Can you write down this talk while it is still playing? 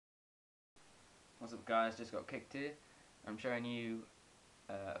What's up guys, just got kicked here. I'm showing you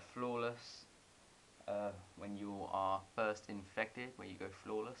flawless when you are first infected, where you go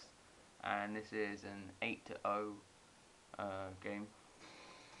flawless. And this is an 8-0 game.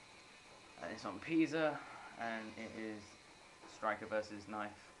 And it's on Pizza, and it is striker versus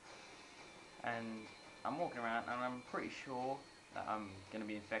knife. And I'm walking around and I'm pretty sure that I'm going to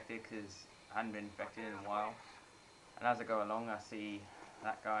be infected because I hadn't been infected in a while. And as I go along I see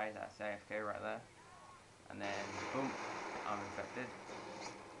that guy, that's AFK right there. And then boom, I'm infected.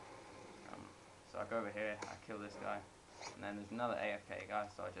 So I go over here, I kill this guy, and then there's another AFK guy,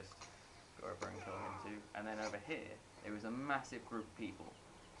 so I just go over and kill him too. And then over here, there was a massive group of people,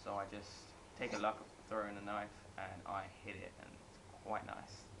 so I just take a luck of throwing a knife, and I hit it, and it's quite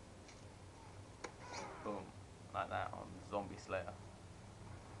nice. Boom, like that on Zombie Slayer.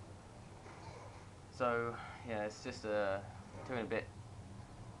 So yeah, it's just a 2 and a bit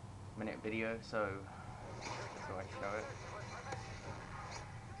minute video, so I show it.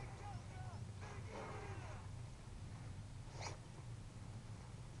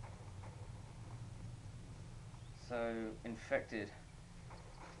 So, infected.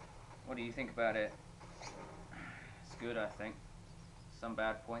 What do you think about it? It's good, I think. Some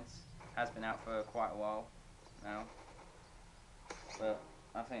bad points. Has been out for quite a while now, but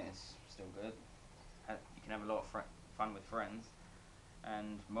I think it's still good. You can have a lot of fun with friends,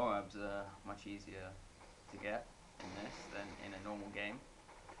 and Moabs are much easier to get in this than in a normal game.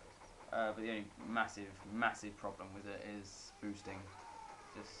 But the only massive problem with it is boosting.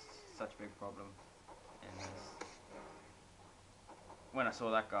 Just such a big problem in this. When I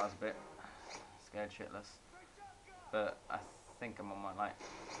saw that guy, I was a bit scared shitless. But I think I'm on my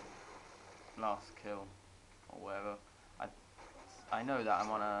last kill or whatever. I know that I'm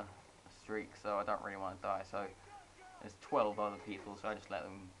on a streak, so I don't really want to die. So there's 12 other people, so I just let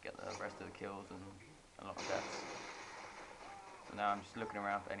them get the rest of the kills and a lot of deaths. So now I'm just looking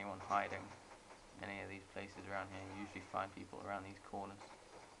around for anyone hiding any of these places around here. You usually find people around these corners.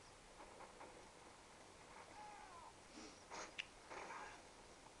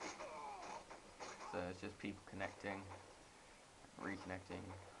 So it's just people connecting, reconnecting.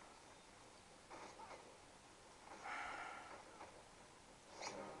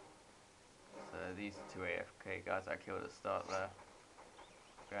 So these two AFK guys I killed at the start there.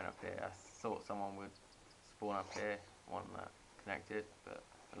 Going up here, I thought someone would spawn up here, one that connected, but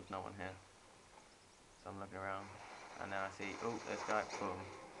there was no one here. So I'm looking around, and then I see, oh, this guy, boom.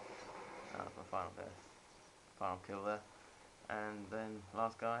 That was my final death. Final kill there. And then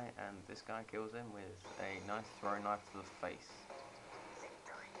last guy, and this guy kills him with a nice throwing knife to the face.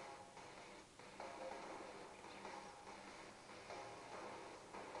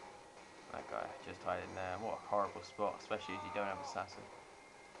 That guy just hiding there. What a horrible spot, especially if you don't have assassin.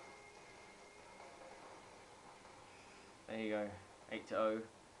 There you go, 8-0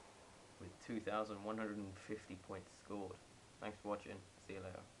 with 2,150 points scored. Thanks for watching. See you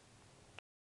later.